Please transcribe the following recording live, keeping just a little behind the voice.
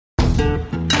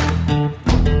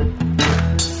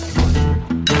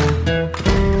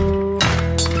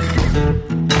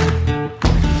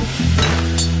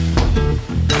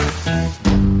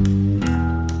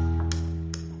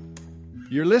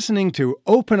You're listening to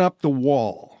Open Up the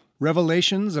Wall,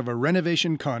 Revelations of a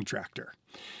Renovation Contractor.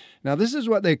 Now, this is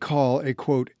what they call a,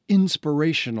 quote,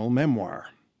 inspirational memoir.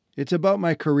 It's about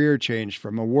my career change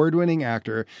from award-winning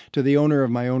actor to the owner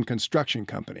of my own construction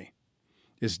company.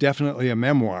 It's definitely a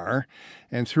memoir,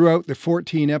 and throughout the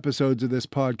 14 episodes of this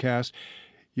podcast,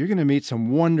 you're going to meet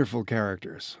some wonderful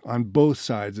characters on both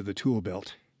sides of the tool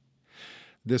belt.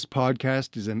 This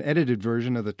podcast is an edited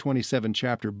version of the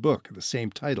 27-chapter book of the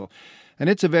same title, and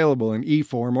it's available in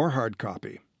e-form or hard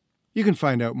copy. You can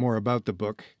find out more about the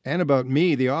book and about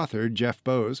me, the author, Jeff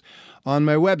Bowes, on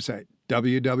my website,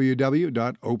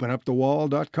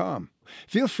 www.openupthewall.com.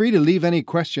 Feel free to leave any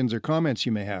questions or comments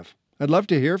you may have. I'd love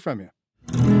to hear from you.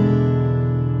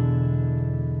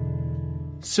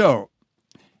 So,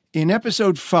 in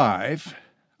episode 5,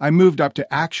 I moved up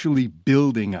to actually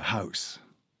building a house.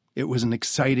 It was an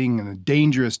exciting and a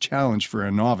dangerous challenge for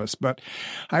a novice, but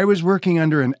I was working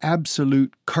under an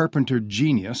absolute carpenter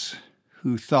genius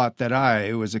who thought that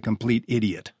I was a complete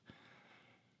idiot.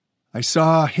 I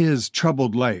saw his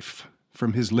troubled life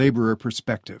from his laborer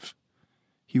perspective.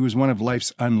 He was one of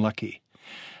life's unlucky,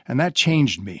 and that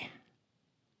changed me.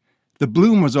 The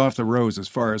bloom was off the rose as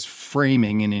far as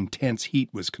framing in intense heat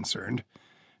was concerned,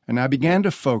 and I began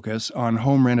to focus on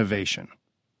home renovation.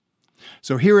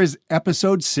 So here is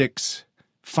episode 6,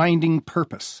 Finding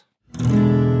Purpose.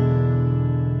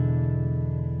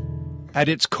 At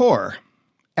its core,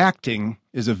 acting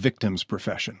is a victim's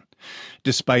profession.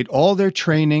 Despite all their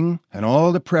training and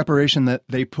all the preparation that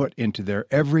they put into their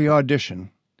every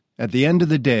audition, at the end of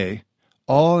the day,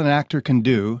 all an actor can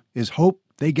do is hope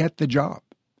they get the job.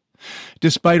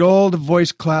 Despite all the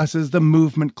voice classes, the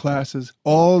movement classes,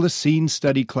 all the scene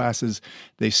study classes,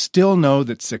 they still know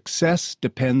that success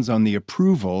depends on the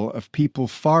approval of people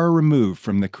far removed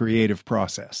from the creative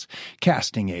process: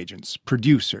 casting agents,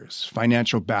 producers,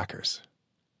 financial backers.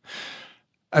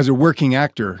 As a working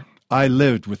actor, I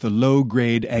lived with the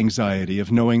low-grade anxiety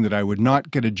of knowing that I would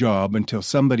not get a job until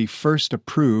somebody first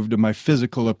approved of my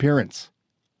physical appearance.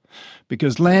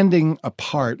 Because landing a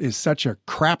part is such a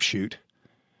crapshoot,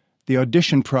 the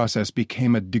audition process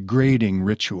became a degrading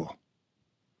ritual.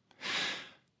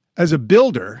 As a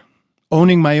builder,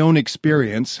 owning my own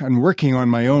experience and working on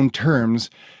my own terms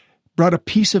brought a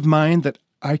peace of mind that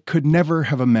I could never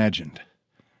have imagined.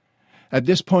 At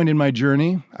this point in my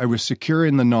journey, I was secure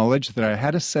in the knowledge that I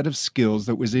had a set of skills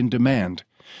that was in demand.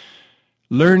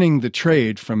 Learning the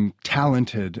trade from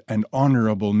talented and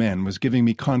honorable men was giving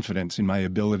me confidence in my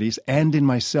abilities and in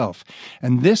myself,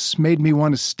 and this made me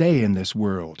want to stay in this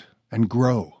world and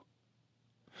grow.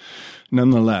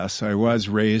 Nonetheless, I was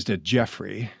raised at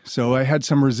Jeffrey, so I had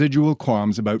some residual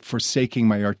qualms about forsaking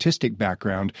my artistic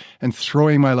background and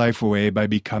throwing my life away by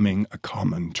becoming a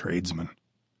common tradesman.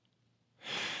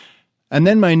 And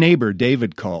then my neighbor,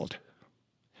 David, called.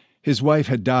 His wife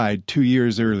had died 2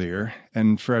 years earlier,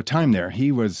 and for a time there,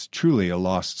 he was truly a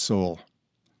lost soul.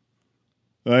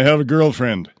 "I have a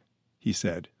girlfriend," he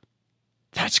said.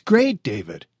 "That's great,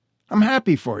 David. I'm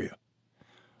happy for you."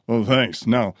 "Well, thanks.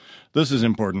 Now, this is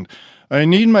important. I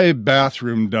need my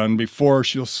bathroom done before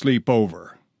she'll sleep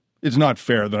over. It's not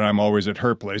fair that I'm always at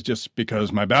her place just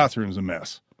because my bathroom's a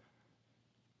mess."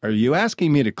 "Are you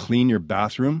asking me to clean your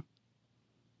bathroom?"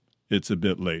 "It's a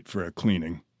bit late for a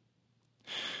cleaning."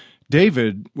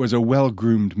 David was a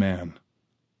well-groomed man.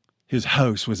 His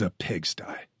house was a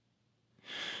pigsty.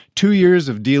 2 years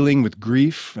of dealing with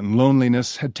grief and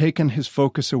loneliness had taken his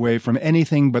focus away from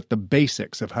anything but the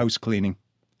basics of house cleaning.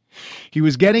 He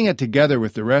was getting it together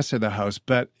with the rest of the house,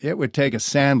 but it would take a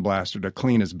sandblaster to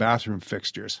clean his bathroom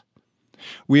fixtures.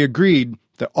 We agreed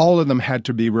that all of them had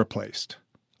to be replaced,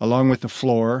 along with the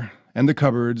floor and the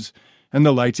cupboards and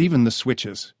the lights, even the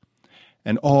switches,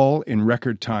 and all in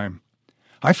record time.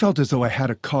 I felt as though I had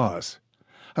a cause.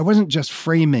 I wasn't just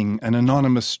framing an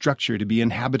anonymous structure to be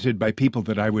inhabited by people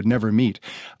that I would never meet.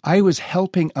 I was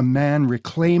helping a man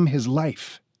reclaim his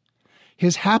life.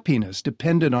 His happiness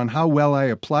depended on how well I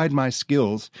applied my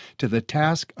skills to the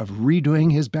task of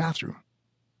redoing his bathroom.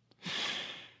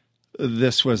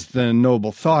 This was the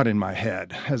noble thought in my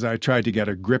head as I tried to get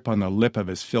a grip on the lip of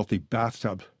his filthy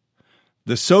bathtub.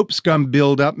 The soap scum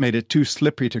build-up made it too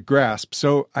slippery to grasp,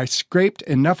 so I scraped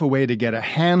enough away to get a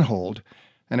handhold,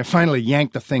 and I finally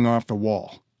yanked the thing off the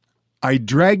wall. I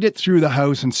dragged it through the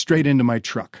house and straight into my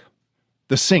truck.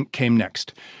 The sink came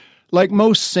next. Like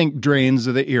most sink drains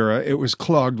of the era, it was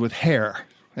clogged with hair.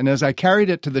 and as I carried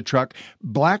it to the truck,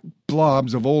 black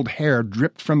blobs of old hair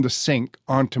dripped from the sink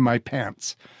onto my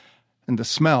pants, and the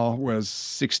smell was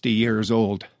 60 years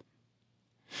old.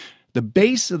 The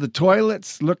base of the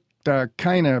toilets looked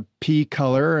kind of pea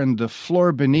color, and the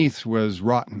floor beneath was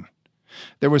rotten.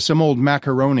 There was some old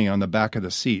macaroni on the back of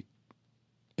the seat.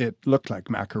 It looked like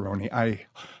macaroni. I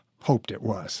hoped it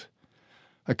was.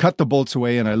 I cut the bolts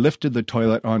away and I lifted the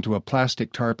toilet onto a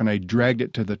plastic tarp and I dragged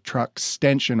it to the truck,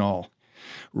 stench and all.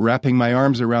 Wrapping my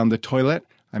arms around the toilet,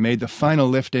 I made the final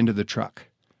lift into the truck.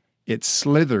 It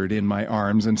slithered in my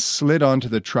arms and slid onto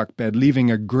the truck bed,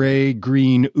 leaving a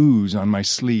gray-green ooze on my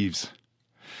sleeves.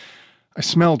 I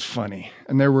smelled funny,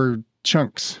 and there were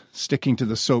chunks sticking to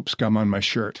the soap scum on my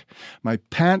shirt. My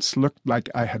pants looked like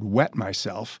I had wet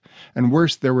myself, and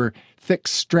worse, there were thick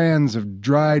strands of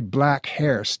dried black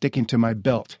hair sticking to my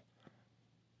belt.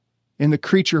 In The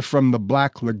Creature from the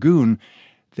Black Lagoon,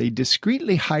 they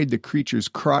discreetly hide the creature's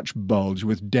crotch bulge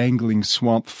with dangling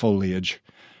swamp foliage.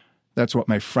 That's what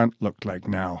my front looked like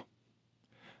now.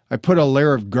 I put a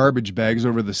layer of garbage bags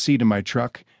over the seat of my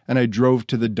truck, and I drove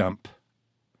to the dump.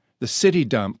 The city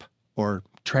dump, or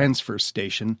transfer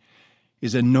station,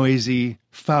 is a noisy,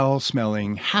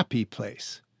 foul-smelling, happy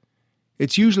place.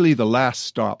 It's usually the last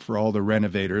stop for all the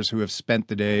renovators who have spent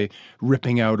the day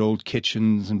ripping out old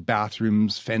kitchens and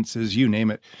bathrooms, fences, you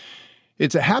name it.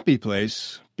 It's a happy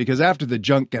place because after the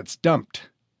junk gets dumped,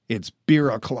 it's beer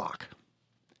o'clock.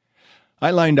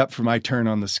 I lined up for my turn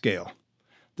on the scale.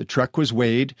 The truck was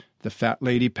weighed, the fat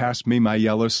lady passed me my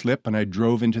yellow slip, and I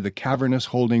drove into the cavernous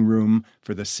holding room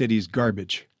for the city's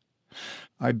garbage.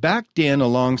 I backed in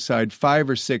alongside 5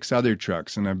 or 6 other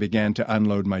trucks, and I began to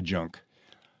unload my junk.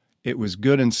 It was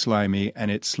good and slimy,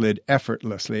 and it slid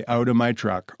effortlessly out of my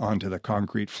truck onto the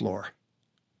concrete floor.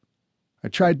 I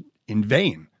tried in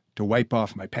vain to wipe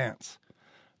off my pants.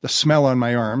 The smell on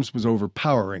my arms was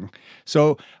overpowering,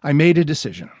 so I made a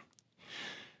decision.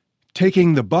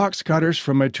 Taking the box cutters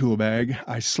from my tool bag,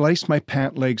 I sliced my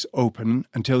pant legs open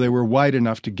until they were wide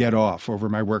enough to get off over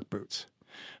my work boots.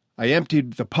 I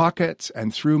emptied the pockets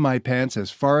and threw my pants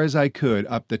as far as I could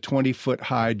up the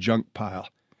 20-foot-high junk pile.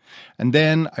 And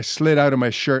then I slid out of my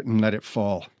shirt and let it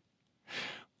fall.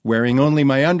 Wearing only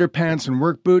my underpants and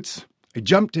work boots, I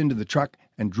jumped into the truck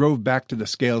and drove back to the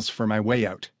scales for my way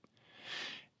out.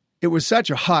 It was such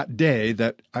a hot day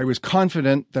that I was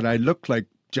confident that I looked like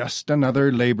just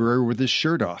another laborer with his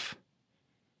shirt off.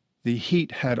 The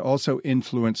heat had also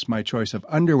influenced my choice of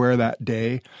underwear that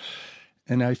day,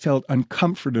 and I felt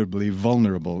uncomfortably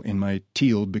vulnerable in my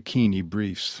teal bikini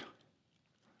briefs.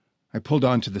 I pulled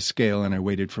onto the scale and I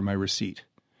waited for my receipt.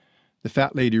 The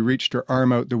fat lady reached her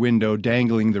arm out the window,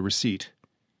 dangling the receipt.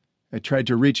 I tried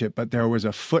to reach it, but there was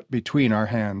a foot between our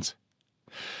hands.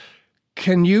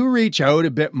 "Can you reach out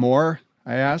a bit more?"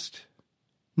 I asked.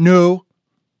 "No."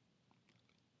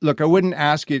 "Look, I wouldn't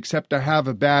ask you except I have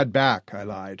a bad back," I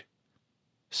lied.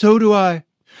 "So do I."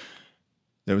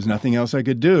 There was nothing else I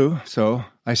could do, so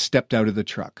I stepped out of the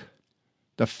truck.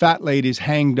 The fat lady's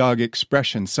hangdog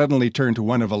expression suddenly turned to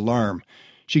one of alarm.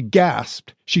 She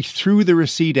gasped, she threw the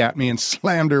receipt at me and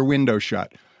slammed her window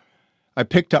shut. I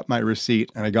picked up my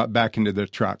receipt and I got back into the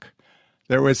truck.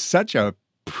 There was such a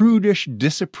prudish,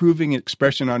 disapproving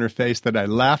expression on her face that I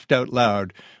laughed out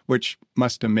loud, which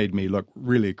must have made me look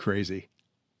really crazy.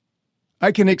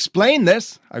 "I can explain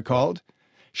this," I called.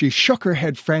 She shook her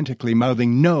head frantically,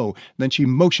 mouthing no, then she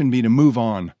motioned me to move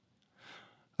on.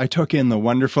 I took in the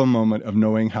wonderful moment of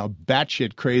knowing how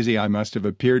batshit crazy I must have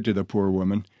appeared to the poor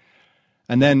woman,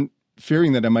 and then,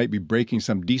 fearing that I might be breaking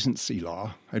some decency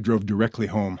law, I drove directly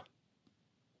home.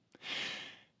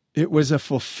 It was a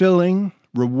fulfilling,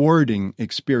 rewarding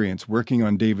experience working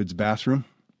on David's bathroom.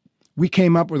 We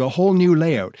came up with a whole new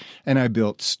layout, and I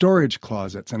built storage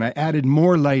closets, and I added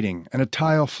more lighting and a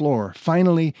tile floor,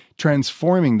 finally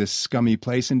transforming this scummy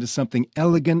place into something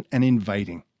elegant and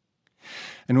inviting.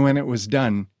 And when it was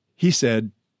done, he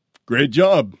said, "Great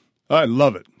job. I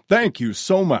love it. Thank you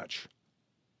so much."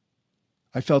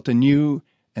 I felt a new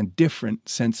and different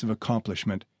sense of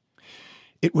accomplishment.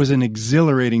 It was an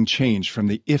exhilarating change from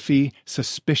the iffy,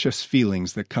 suspicious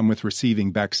feelings that come with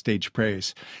receiving backstage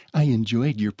praise. "I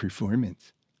enjoyed your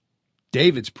performance."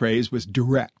 David's praise was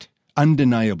direct,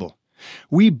 undeniable.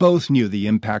 We both knew the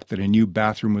impact that a new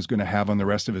bathroom was going to have on the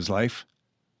rest of his life.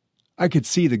 I could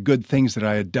see the good things that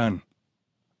I had done.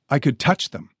 I could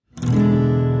touch them.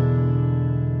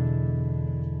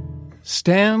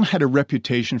 Stan had a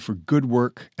reputation for good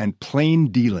work and plain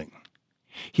dealing.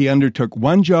 He undertook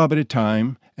one job at a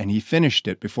time, and he finished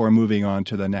it before moving on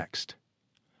to the next.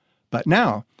 But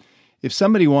now, if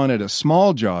somebody wanted a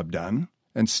small job done,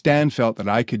 and Stan felt that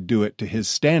I could do it to his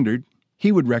standard,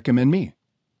 he would recommend me.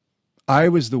 I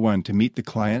was the one to meet the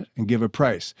client and give a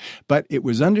price, but it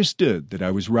was understood that I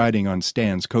was riding on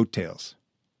Stan's coattails.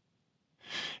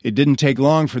 It didn't take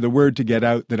long for the word to get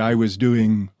out that I was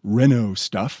doing reno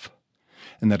stuff,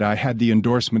 and that I had the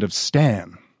endorsement of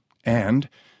Stan, and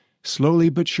slowly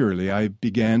but surely I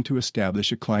began to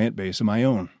establish a client base of my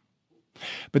own.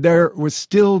 But there was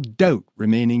still doubt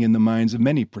remaining in the minds of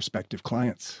many prospective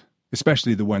clients,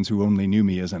 especially the ones who only knew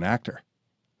me as an actor.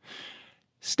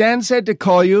 "Stan said to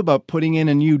call you about putting in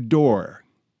a new door.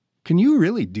 Can you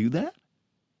really do that?"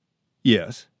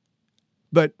 "Yes."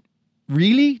 "But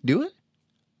really do it?"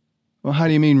 "Well, how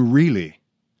do you mean really?"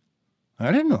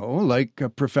 "I don't know, like a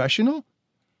professional?"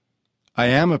 "I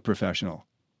am a professional."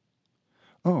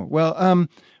 "Oh, well,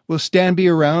 will Stan be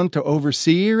around to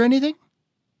oversee or anything?"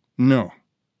 "No."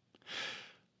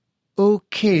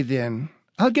 "Okay, then.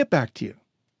 I'll get back to you."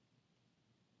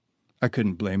 I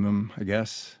couldn't blame them, I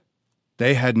guess.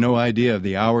 They had no idea of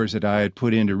the hours that I had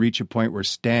put in to reach a point where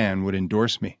Stan would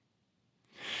endorse me.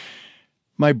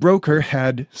 My broker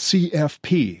had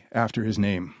CFP after his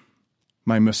name.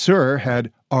 My masseur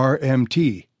had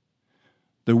RMT.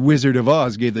 The Wizard of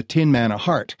Oz gave the Tin Man a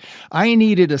heart. I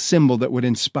needed a symbol that would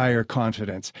inspire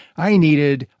confidence. I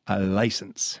needed a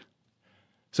license.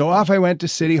 So off I went to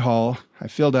City Hall. I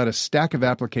filled out a stack of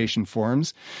application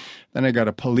forms. Then I got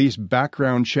a police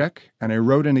background check, and I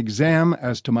wrote an exam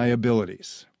as to my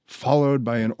abilities, followed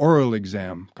by an oral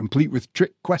exam, complete with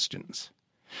trick questions.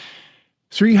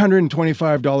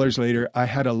 $325 later, I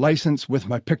had a license with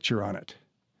my picture on it.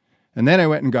 And then I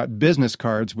went and got business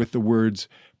cards with the words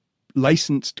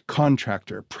 "licensed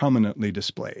contractor" prominently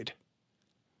displayed.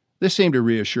 This seemed to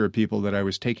reassure people that I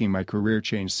was taking my career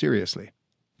change seriously.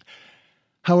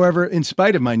 However, in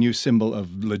spite of my new symbol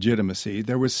of legitimacy,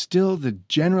 there was still the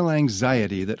general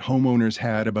anxiety that homeowners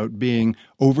had about being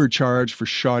overcharged for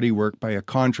shoddy work by a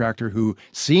contractor who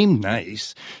seemed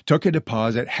nice, took a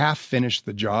deposit, half-finished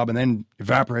the job, and then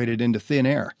evaporated into thin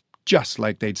air, just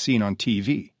like they'd seen on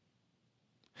TV.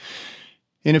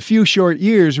 In a few short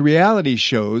years, reality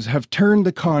shows have turned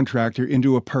the contractor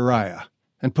into a pariah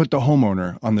and put the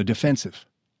homeowner on the defensive.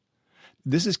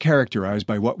 This is characterized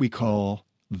by what we call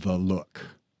the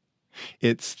look.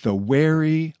 It's the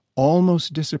wary,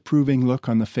 almost disapproving look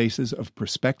on the faces of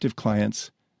prospective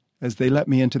clients as they let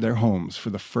me into their homes for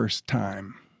the first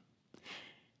time.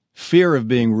 Fear of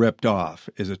being ripped off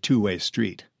is a two-way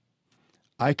street.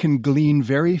 I can glean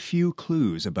very few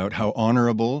clues about how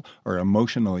honorable or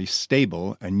emotionally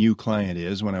stable a new client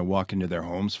is when I walk into their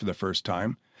homes for the first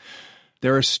time.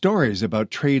 There are stories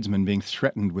about tradesmen being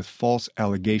threatened with false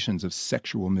allegations of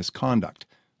sexual misconduct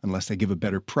unless they give a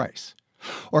better price,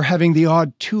 or having the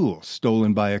odd tool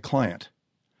stolen by a client.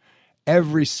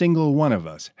 Every single one of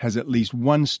us has at least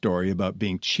one story about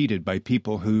being cheated by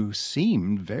people who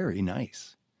seemed very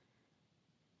nice.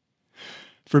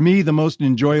 For me, the most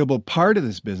enjoyable part of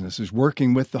this business is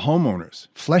working with the homeowners,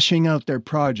 fleshing out their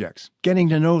projects, getting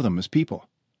to know them as people.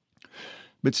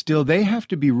 But still, they have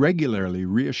to be regularly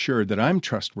reassured that I'm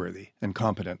trustworthy and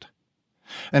competent.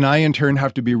 And I, in turn,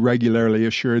 have to be regularly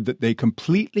assured that they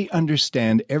completely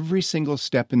understand every single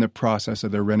step in the process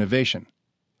of their renovation.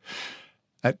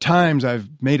 At times, I've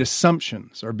made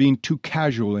assumptions or been too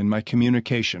casual in my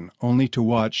communication, only to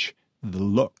watch the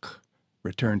look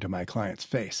return to my client's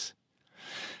face.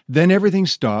 Then everything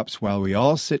stops while we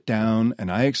all sit down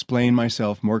and I explain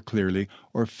myself more clearly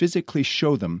or physically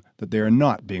show them that they are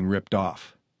not being ripped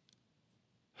off.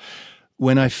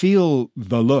 When I feel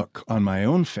the look on my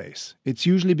own face, it's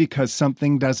usually because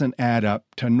something doesn't add up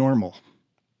to normal.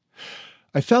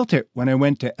 I felt it when I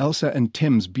went to Elsa and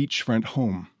Tim's beachfront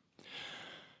home.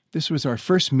 This was our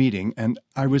first meeting, and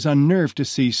I was unnerved to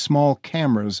see small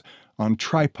cameras on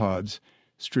tripods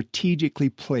strategically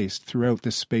placed throughout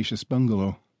this spacious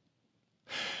bungalow.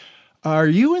 "Are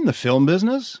you in the film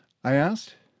business?" I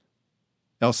asked.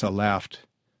 Elsa laughed.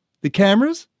 "The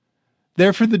cameras?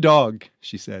 They're for the dog,"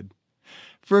 she said.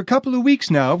 "For a couple of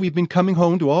weeks now, we've been coming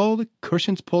home to all the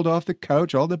cushions pulled off the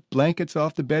couch, all the blankets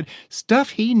off the bed,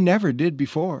 stuff he never did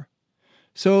before.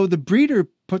 So the breeder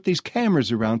put these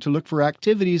cameras around to look for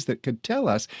activities that could tell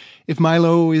us if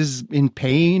Milo is in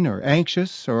pain or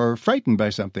anxious or frightened by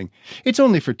something. It's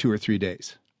only for 2 or 3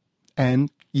 days. And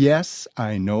yes,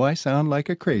 I know I sound like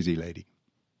a crazy lady."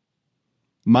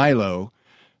 Milo,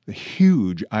 the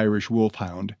huge Irish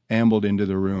wolfhound, ambled into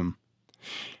the room.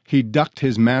 He ducked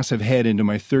his massive head into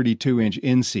my 32-inch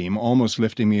inseam, almost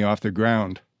lifting me off the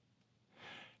ground.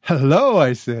 "Hello,"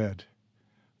 I said.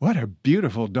 "What a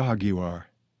beautiful dog you are."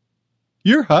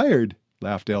 "You're hired,"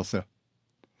 laughed Elsa.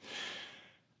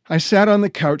 I sat on the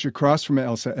couch across from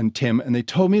Elsa and Tim, and they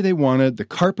told me they wanted the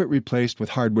carpet replaced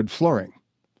with hardwood flooring.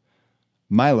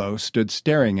 Milo stood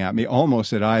staring at me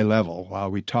almost at eye level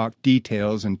while we talked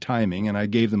details and timing, and I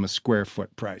gave them a square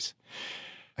foot price.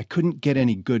 I couldn't get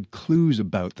any good clues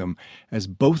about them, as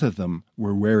both of them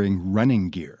were wearing running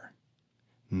gear.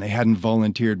 And they hadn't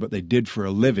volunteered what they did for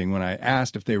a living when I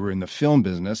asked if they were in the film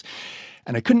business,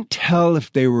 and I couldn't tell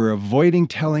if they were avoiding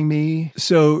telling me.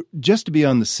 So, just to be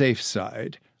on the safe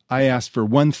side, I asked for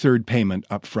 1/3 payment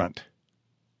up front.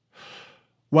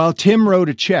 While Tim wrote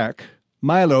a check,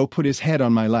 Milo put his head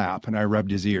on my lap and I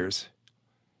rubbed his ears.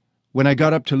 When I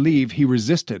got up to leave, he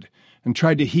resisted and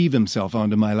tried to heave himself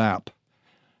onto my lap.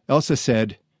 Elsa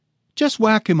said, "Just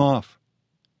whack him off."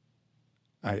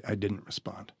 I didn't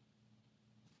respond.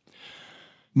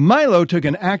 Milo took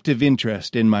an active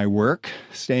interest in my work,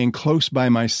 staying close by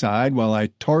my side while I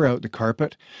tore out the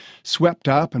carpet, swept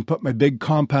up, and put my big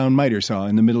compound miter saw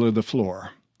in the middle of the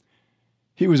floor.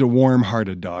 He was a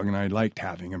warm-hearted dog, and I liked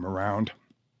having him around.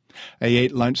 I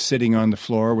ate lunch sitting on the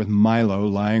floor with Milo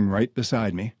lying right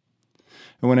beside me.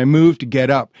 And when I moved to get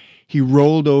up, he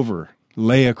rolled over,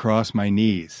 lay across my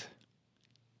knees.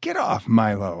 "Get off,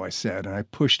 Milo," I said, and I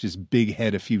pushed his big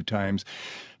head a few times.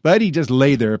 But he just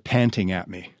lay there panting at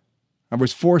me. I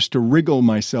was forced to wriggle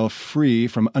myself free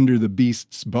from under the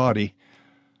beast's body.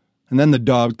 And then the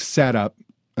dog sat up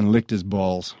and licked his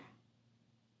balls.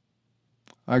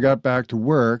 I got back to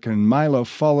work, and Milo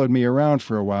followed me around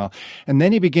for a while, and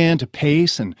then he began to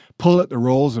pace and pull at the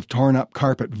rolls of torn-up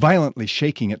carpet, violently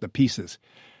shaking at the pieces.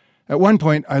 At one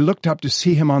point, I looked up to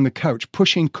see him on the couch,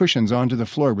 pushing cushions onto the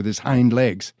floor with his hind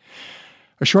legs.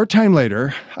 A short time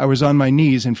later, I was on my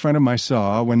knees in front of my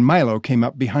saw when Milo came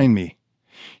up behind me.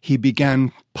 He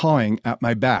began pawing at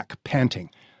my back,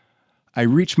 panting. I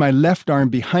reached my left arm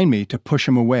behind me to push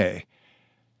him away.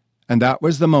 And that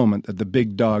was the moment that the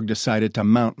big dog decided to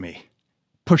mount me,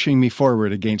 pushing me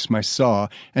forward against my saw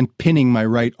and pinning my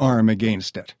right arm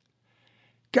against it.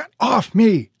 "Get off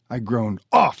me!" I groaned.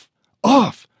 "Off!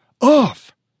 Off!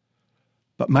 Off!"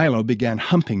 But Milo began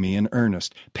humping me in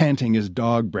earnest, panting his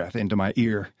dog breath into my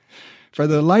ear. For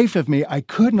the life of me, I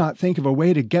could not think of a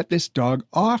way to get this dog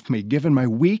off me, given my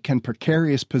weak and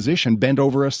precarious position bent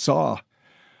over a saw.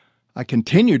 I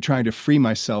continued trying to free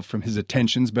myself from his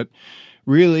attentions, but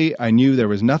really I knew there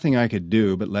was nothing I could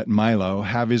do but let Milo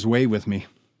have his way with me.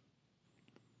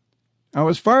 Now,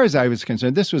 as far as I was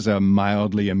concerned, this was a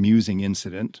mildly amusing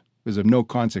incident. It was of no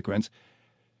consequence,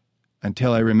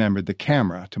 until I remembered the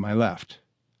camera to my left.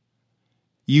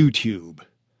 YouTube,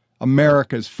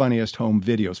 America's funniest home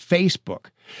videos,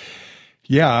 Facebook.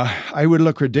 Yeah, I would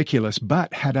look ridiculous,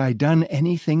 but had I done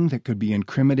anything that could be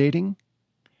incriminating?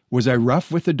 Was I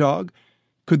rough with the dog?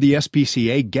 Could the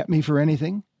SPCA get me for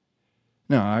anything?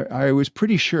 No, I was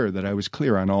pretty sure that I was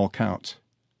clear on all counts.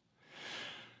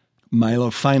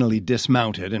 Milo finally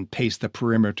dismounted and paced the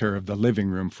perimeter of the living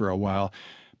room for a while,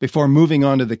 before moving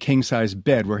on to the king-size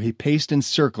bed where he paced in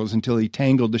circles until he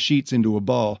tangled the sheets into a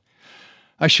ball.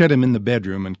 I shut him in the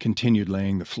bedroom and continued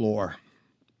laying the floor.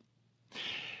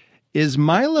 "Is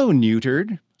Milo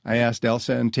neutered?" I asked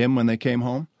Elsa and Tim when they came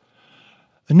home.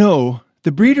 "No,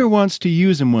 the breeder wants to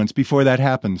use him once before that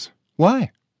happens. Why?"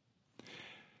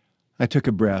 I took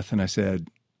a breath and I said,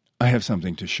 "I have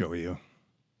something to show you."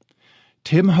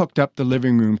 Tim hooked up the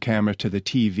living room camera to the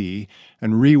TV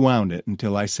and rewound it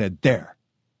until I said, "There."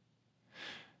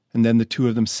 And then the two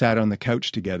of them sat on the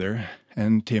couch together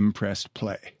and Tim pressed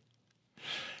play.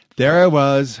 There I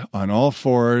was, on all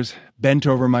fours, bent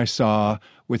over my saw,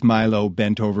 with Milo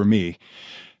bent over me.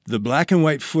 The black and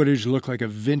white footage looked like a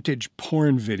vintage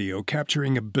porn video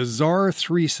capturing a bizarre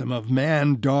threesome of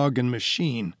man, dog, and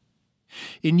machine.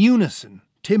 In unison,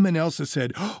 Tim and Elsa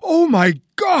said, "Oh my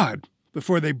God!"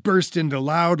 before they burst into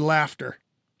loud laughter.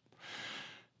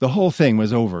 The whole thing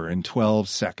was over in 12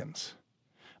 seconds.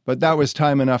 But that was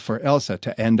time enough for Elsa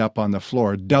to end up on the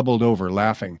floor, doubled over,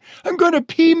 laughing. "I'm going to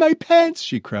pee my pants,"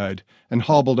 she cried, and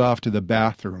hobbled off to the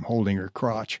bathroom, holding her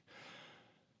crotch.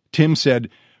 Tim said,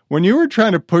 "When you were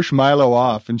trying to push Milo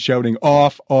off and shouting,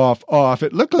 'Off, off, off,'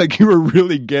 it looked like you were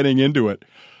really getting into it."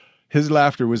 His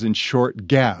laughter was in short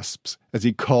gasps as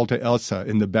he called to Elsa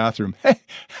in the bathroom, "Hey,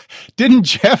 didn't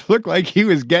Jeff look like he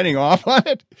was getting off on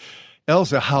it?"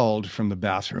 Elsa howled from the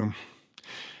bathroom.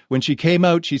 When she came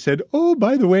out, she said, "Oh,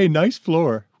 by the way, nice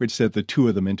floor," which set the two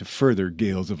of them into further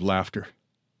gales of laughter.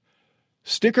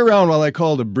 "Stick around while I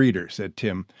call the breeder," said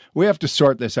Tim. "We have to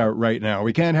sort this out right now.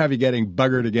 We can't have you getting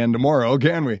buggered again tomorrow,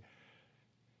 can we?"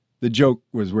 The joke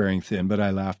was wearing thin, but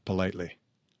I laughed politely.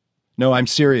 "No, I'm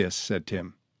serious," said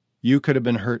Tim. "You could have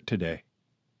been hurt today."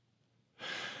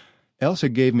 Elsa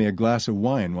gave me a glass of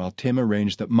wine while Tim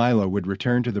arranged that Milo would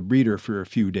return to the breeder for a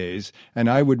few days and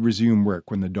I would resume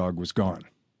work when the dog was gone.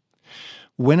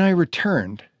 When I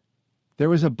returned, there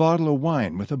was a bottle of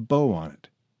wine with a bow on it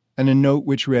and a note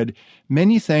which read,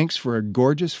 "Many thanks for a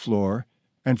gorgeous floor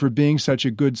and for being such a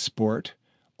good sport.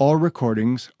 All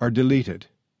recordings are deleted."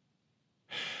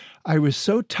 I was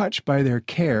so touched by their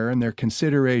care and their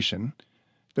consideration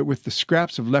that with the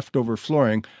scraps of leftover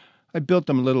flooring, I built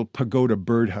them a little pagoda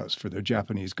birdhouse for their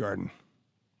Japanese garden.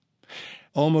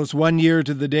 Almost 1 year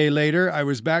to the day later, I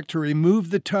was back to remove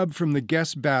the tub from the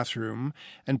guest bathroom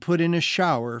and put in a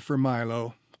shower for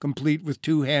Milo, complete with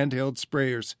 2 handheld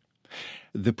sprayers.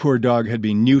 The poor dog had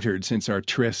been neutered since our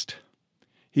tryst.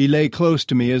 He lay close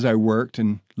to me as I worked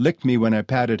and licked me when I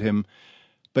patted him,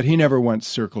 but he never once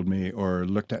circled me or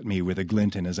looked at me with a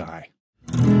glint in his eye.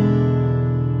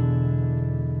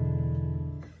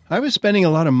 I was spending a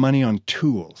lot of money on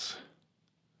tools.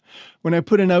 When I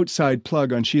put an outside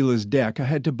plug on Sheila's deck, I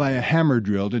had to buy a hammer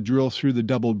drill to drill through the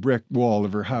double brick wall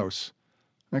of her house.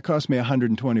 That cost me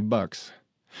 $120.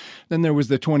 Then there was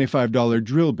the $25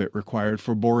 drill bit required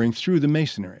for boring through the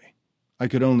masonry. I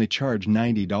could only charge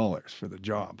 $90 for the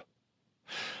job.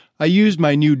 I used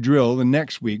my new drill the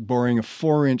next week boring a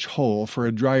 4-inch hole for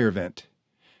a dryer vent.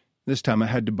 This time I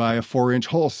had to buy a 4-inch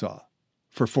hole saw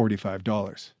for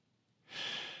 $45.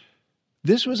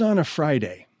 This was on a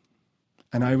Friday,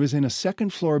 and I was in a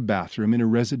second-floor bathroom in a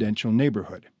residential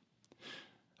neighborhood.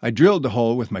 I drilled the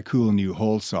hole with my cool new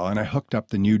hole saw, and I hooked up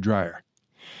the new dryer.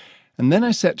 And then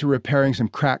I set to repairing some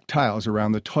cracked tiles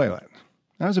around the toilet.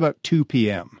 That was about 2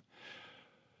 p.m.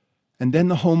 And then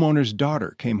the homeowner's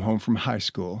daughter came home from high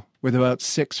school with about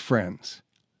 6 friends.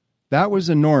 That was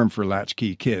the norm for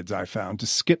latchkey kids, I found, to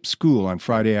skip school on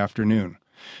Friday afternoon.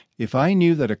 If I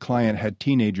knew that a client had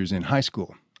teenagers in high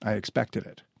school, I expected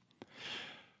it.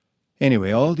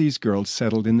 Anyway, all these girls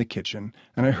settled in the kitchen,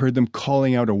 and I heard them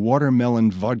calling out a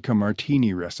watermelon vodka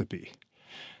martini recipe.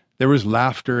 There was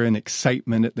laughter and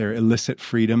excitement at their illicit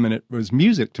freedom, and it was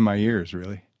music to my ears,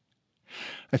 really.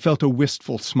 I felt a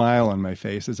wistful smile on my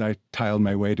face as I tiled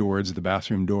my way towards the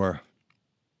bathroom door.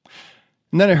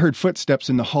 And then I heard footsteps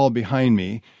in the hall behind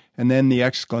me, and then the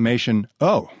exclamation,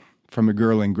 "Oh," from a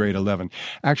girl in grade 11.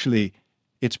 Actually,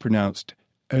 it's pronounced,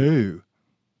 "Oh."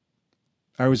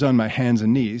 I was on my hands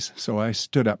and knees, so I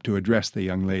stood up to address the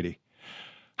young lady.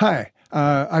 "Hi,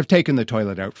 I've taken the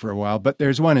toilet out for a while, but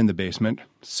there's one in the basement.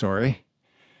 Sorry."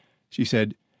 She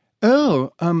said,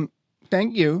 "Oh,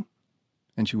 thank you."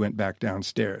 And she went back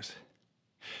downstairs.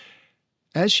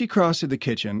 As she crossed to the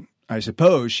kitchen, I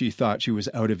suppose she thought she was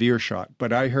out of earshot,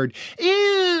 but I heard,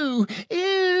 "Ew!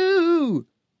 Ew!"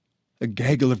 A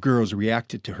gaggle of girls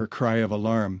reacted to her cry of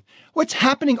alarm. "What's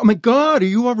happening? Oh my God, are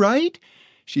you all right?"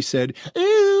 She said,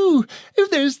 "Ew!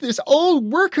 There's this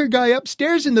old worker guy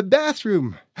upstairs in the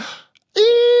bathroom."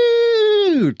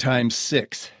 "Ew!" times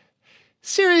 6.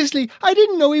 "Seriously, I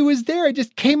didn't know he was there. I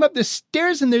just came up the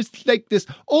stairs and there's like this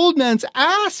old man's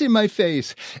ass in my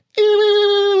face."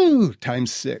 "Ew!"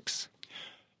 times 6.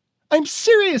 "I'm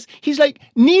serious. He's like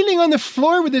kneeling on the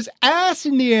floor with his ass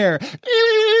in the air."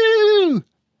 "Ew!"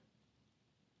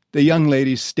 The young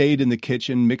ladies stayed in the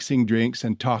kitchen mixing drinks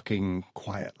and talking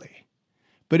quietly.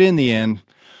 But in the end,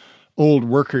 old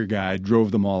worker guy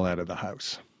drove them all out of the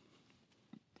house.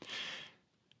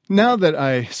 Now that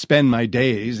I spend my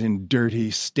days in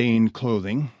dirty, stained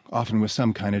clothing, often with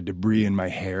some kind of debris in my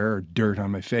hair or dirt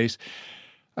on my face,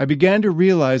 I began to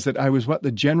realize that I was what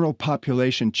the general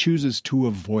population chooses to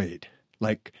avoid,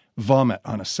 like vomit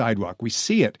on a sidewalk. We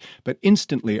see it, but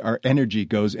instantly our energy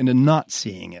goes into not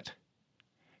seeing it.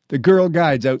 The girl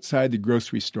guides outside the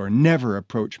grocery store never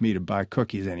approach me to buy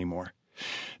cookies anymore.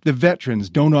 The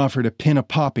veterans don't offer to pin a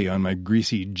poppy on my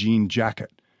greasy jean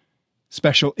jacket.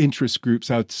 Special interest groups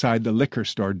outside the liquor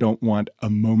store don't want a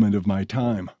moment of my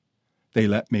time. They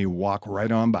let me walk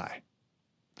right on by.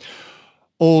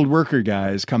 Old worker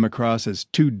guys come across as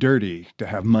too dirty to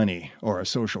have money or a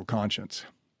social conscience.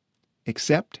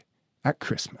 Except at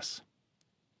Christmas.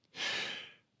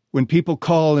 When people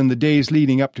call in the days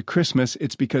leading up to Christmas,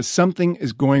 it's because something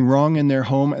is going wrong in their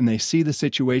home and they see the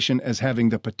situation as having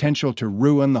the potential to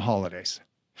ruin the holidays.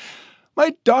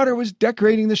 "My daughter was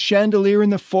decorating the chandelier in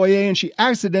the foyer and she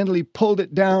accidentally pulled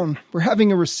it down. We're having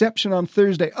a reception on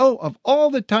Thursday. Oh, of all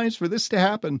the times for this to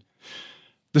happen.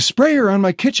 The sprayer on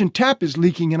my kitchen tap is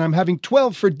leaking and I'm having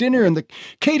 12 for dinner and the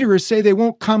caterers say they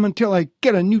won't come until I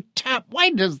get a new tap. Why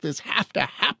does this have to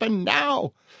happen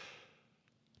now?"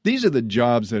 These are the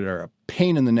jobs that are a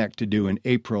pain in the neck to do in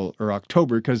April or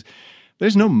October because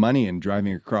there's no money in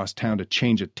driving across town to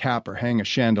change a tap or hang a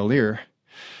chandelier.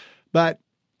 But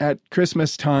At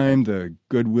Christmas time, the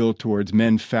goodwill towards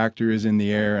men factor is in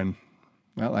the air, and,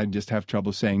 well, I just have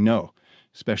trouble saying no,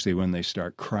 especially when they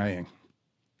start crying.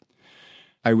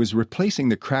 I was replacing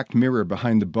the cracked mirror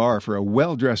behind the bar for a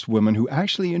well-dressed woman who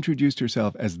actually introduced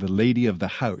herself as the lady of the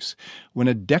house when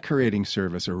a decorating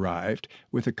service arrived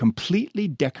with a completely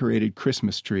decorated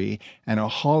Christmas tree and a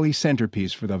holly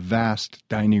centerpiece for the vast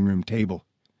dining room table.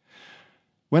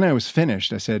 When I was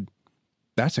finished, I said,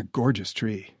 "That's a gorgeous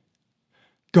tree."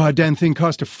 "Goddamn thing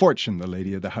cost a fortune," the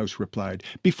lady of the house replied,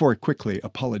 before quickly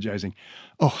apologizing.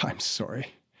 "Oh, I'm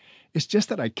sorry. It's just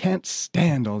that I can't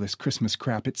stand all this Christmas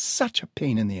crap. It's such a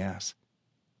pain in the ass."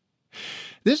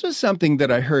 This was something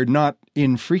that I heard not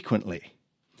infrequently.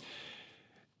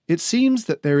 It seems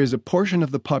that there is a portion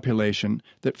of the population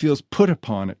that feels put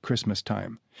upon at Christmas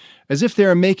time, as if they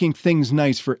are making things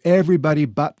nice for everybody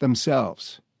but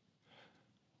themselves.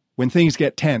 When things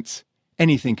get tense,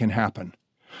 anything can happen.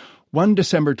 One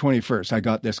December 21st, I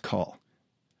got this call.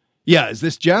 "Yeah, is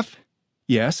this Jeff?"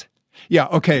 "Yes." "Yeah,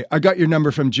 okay, I got your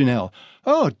number from Janelle."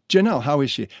 "Oh, Janelle, how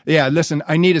is she?" "Yeah, listen,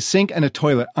 I need a sink and a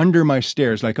toilet under my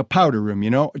stairs, like a powder room,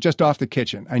 just off the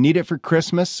kitchen. I need it for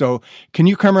Christmas, so can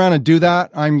you come around and do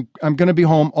that? I'm going to be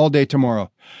home all day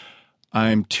tomorrow."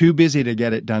 "I'm too busy to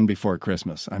get it done before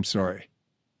Christmas. I'm sorry."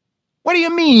 "What do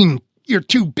you mean, you're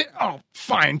too busy? Oh,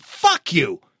 fine, fuck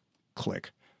you."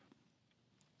 Click.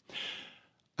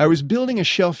 I was building a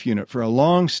shelf unit for a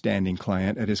long-standing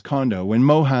client at his condo when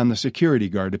Mohan, the security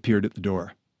guard, appeared at the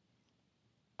door.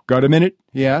 "Got a minute?"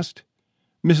 he asked.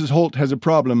 "Mrs. Holt has a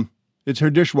problem. It's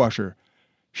her dishwasher.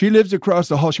 She lives across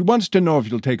the hall. She wants to know if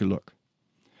you'll take a look."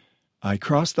 I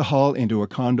crossed the hall into a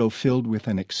condo filled with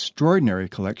an extraordinary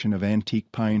collection of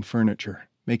antique pine furniture,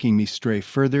 making me stray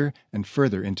further and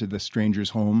further into the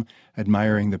stranger's home,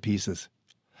 admiring the pieces.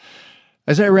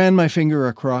 As I ran my finger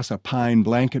across a pine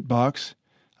blanket box,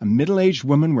 a middle-aged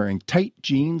woman wearing tight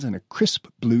jeans and a crisp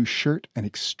blue shirt and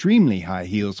extremely high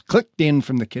heels clicked in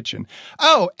from the kitchen.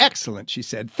 "Oh, excellent," she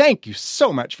said. "Thank you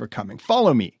so much for coming.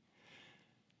 Follow me."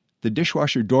 The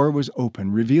dishwasher door was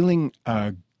open, revealing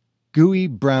a gooey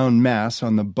brown mass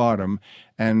on the bottom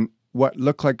and what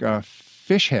looked like a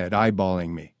fish head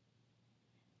eyeballing me.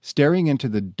 Staring into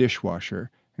the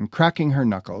dishwasher and cracking her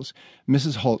knuckles,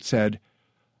 Mrs. Holt said,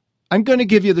 "I'm going to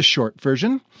give you the short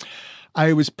version.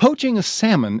 I was poaching a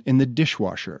salmon in the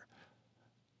dishwasher."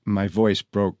 My voice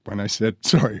broke when I said,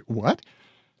 "Sorry, what?"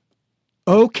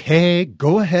 "Okay,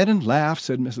 go ahead and laugh,"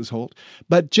 said Mrs. Holt.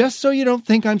 "But just so you don't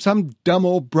think I'm some dumb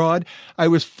old broad, I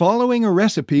was following a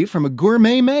recipe from a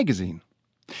gourmet magazine.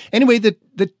 Anyway, the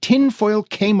tinfoil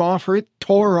came off or it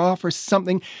tore off or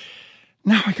something.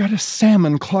 Now I got a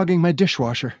salmon clogging my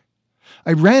dishwasher.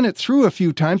 I ran it through a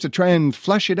few times to try and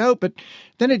flush it out, but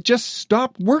then it just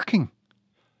stopped working.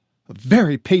 A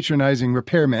very patronizing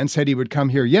repairman said he would come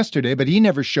here yesterday, but he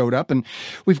never showed up, and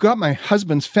we've got my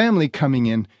husband's family coming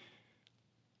in."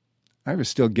 I was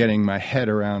still getting my head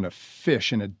around a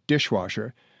fish in a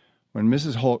dishwasher when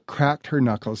Mrs. Holt cracked her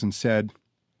knuckles and said,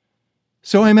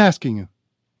 "So I'm asking you,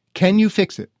 can you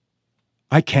fix it?"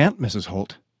 "I can't, Mrs.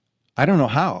 Holt. I don't know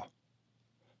how."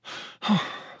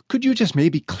 "Could you just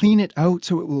maybe clean it out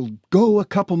so it will go a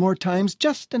couple more times,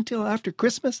 just until after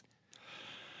Christmas?"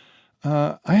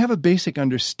 I have a basic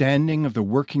understanding of the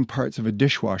working parts of a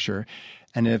dishwasher,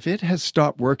 and if it has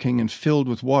stopped working and filled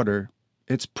with water,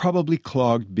 it's probably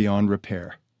clogged beyond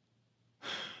repair."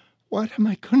 "What am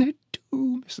I going to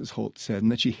do?" Mrs. Holt said, and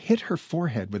then she hit her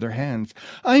forehead with her hands.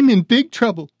 "I'm in big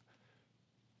trouble."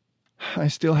 I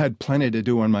still had plenty to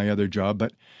do on my other job,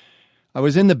 but I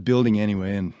was in the building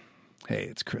anyway, and hey,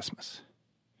 it's Christmas.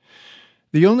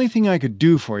 "The only thing I could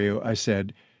do for you," I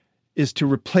said, "is to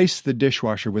replace the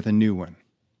dishwasher with a new one."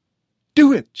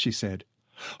 "Do it," she said.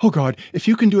 "Oh, God, if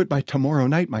you can do it by tomorrow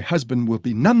night, my husband will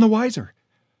be none the wiser."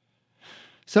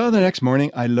 So the next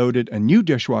morning I loaded a new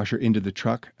dishwasher into the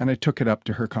truck and I took it up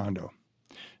to her condo.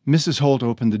 Mrs. Holt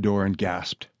opened the door and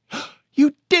gasped.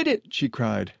 "You did it!" she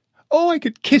cried. "Oh, I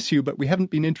could kiss you, but we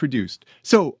haven't been introduced,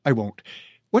 so I won't.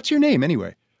 What's your name,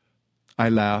 anyway?" I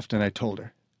laughed and I told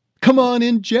her. "Come on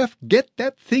in, Jeff. Get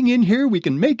that thing in here. We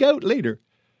can make out later."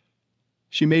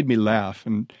 She made me laugh,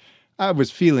 and I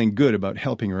was feeling good about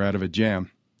helping her out of a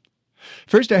jam.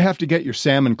 "First I have to get your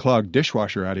salmon-clogged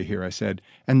dishwasher out of here," I said,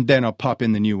 "and then I'll pop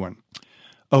in the new one."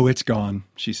 "Oh, it's gone,"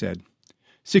 she said.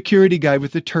 "Security guy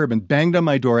with the turban banged on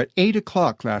my door at 8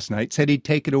 o'clock last night, said he'd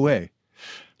take it away.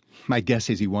 My guess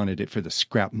is he wanted it for the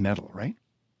scrap metal, right?"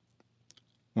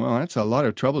 "Well, that's a lot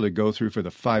of trouble to go through for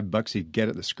the $5 he'd get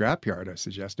at the scrapyard," I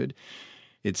suggested.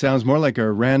 "It sounds more like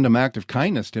a random act of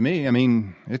kindness to me. I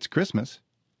mean, it's Christmas."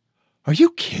 "Are you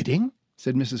kidding?"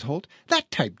 said Mrs. Holt.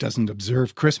 "That type doesn't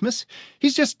observe Christmas.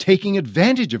 He's just taking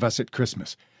advantage of us at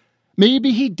Christmas.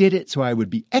 Maybe he did it so I would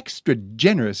be extra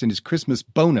generous in his Christmas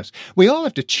bonus. We all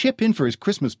have to chip in for his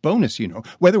Christmas bonus, you know,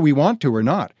 whether we want to or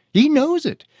not. He knows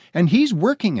it, and he's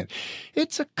working it.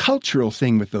 It's a cultural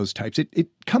thing with those types. It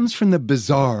comes from the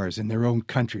bazaars in their own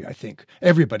country, I think.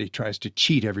 Everybody tries to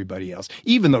cheat everybody else,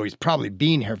 even though he's probably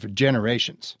been here for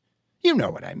generations. You know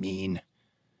what I mean."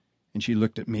 And she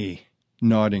looked at me,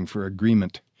 nodding for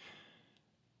agreement.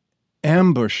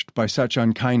 Ambushed by such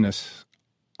unkindness,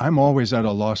 I'm always at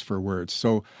a loss for words,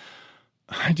 so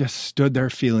I just stood there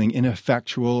feeling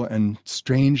ineffectual and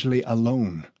strangely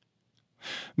alone.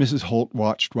 Mrs. Holt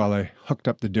watched while I hooked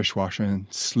up the dishwasher and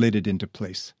slid it into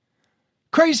place.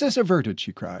 "Crisis averted,"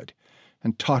 she cried,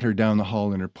 and tottered down the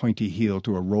hall in her pointy heel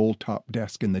to a roll-top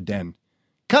desk in the den.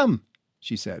 "Come,"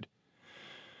 she said.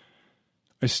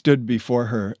 I stood before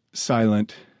her,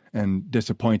 silent and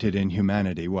disappointed in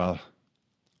humanity, while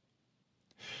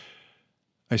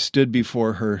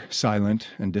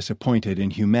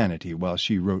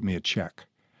she wrote me a check.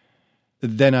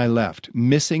 Then I left,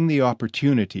 missing the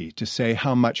opportunity to say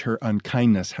how much her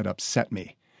unkindness had upset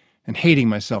me, and hating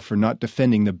myself for not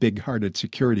defending the big-hearted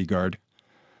security guard.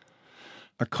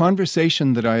 A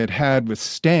conversation that I had had with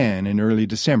Stan in early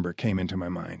December came into my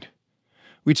mind.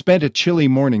 We'd spent a chilly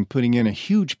morning putting in a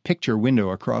huge picture window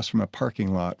across from a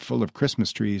parking lot full of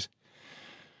Christmas trees.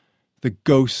 The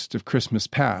ghost of Christmas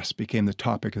past became the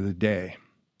topic of the day.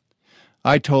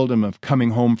 I told him of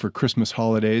coming home for Christmas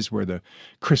holidays where the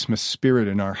Christmas spirit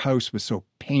in our house was so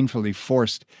painfully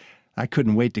forced I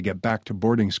couldn't wait to get back to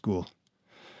boarding school.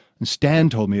 And Stan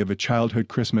told me of a childhood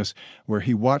Christmas where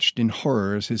he watched in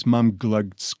horror as his mum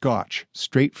glugged scotch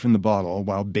straight from the bottle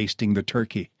while basting the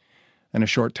turkey, and a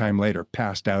short time later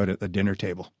passed out at the dinner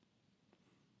table.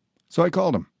 So I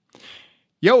called him.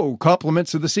 "Yo,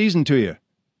 compliments of the season to you.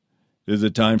 Is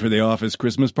it time for the office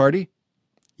Christmas party?"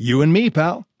 "You and me,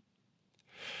 pal."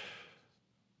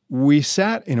 We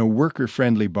sat in a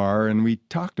worker-friendly bar and we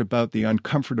talked about the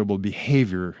uncomfortable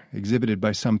behavior exhibited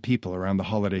by some people around the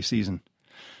holiday season.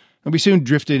 And we soon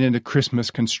drifted into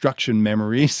Christmas construction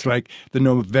memories, like the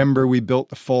November we built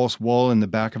the false wall in the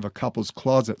back of a couple's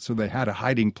closet so they had a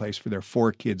hiding place for their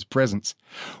 4 kids' presents,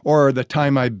 or the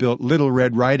time I built Little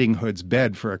Red Riding Hood's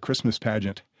bed for a Christmas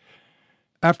pageant.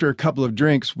 After a couple of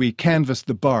drinks, we canvassed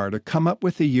the bar to come up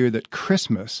with the year that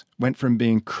Christmas went from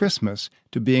being Christmas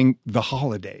to being the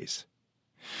holidays.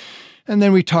 And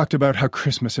then we talked about how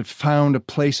Christmas had found a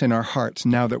place in our hearts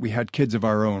now that we had kids of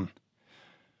our own.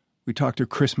 We talked of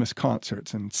Christmas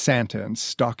concerts and Santa and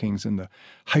stockings and the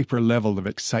hyper level of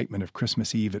excitement of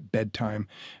Christmas Eve at bedtime,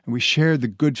 and we shared the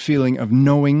good feeling of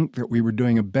knowing that we were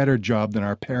doing a better job than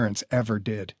our parents ever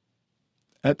did.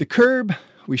 At the curb,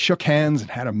 we shook hands and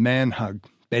had a man hug,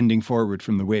 bending forward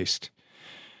from the waist.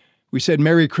 We said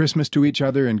Merry Christmas to each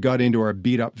other and got into our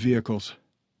beat-up vehicles.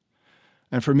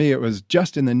 And for me, it was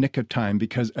just in the nick of time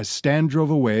because as Stan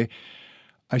drove away,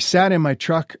 I sat in my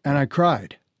truck and I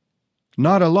cried.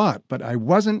 Not a lot, but I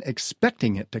wasn't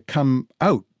expecting it to come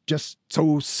out just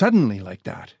so suddenly like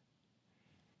that.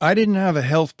 I didn't have a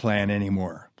health plan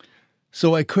anymore,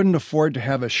 so I couldn't afford to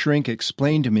have a shrink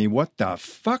explain to me what the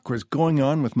fuck was going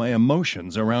on with my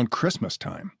emotions around Christmas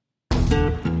time.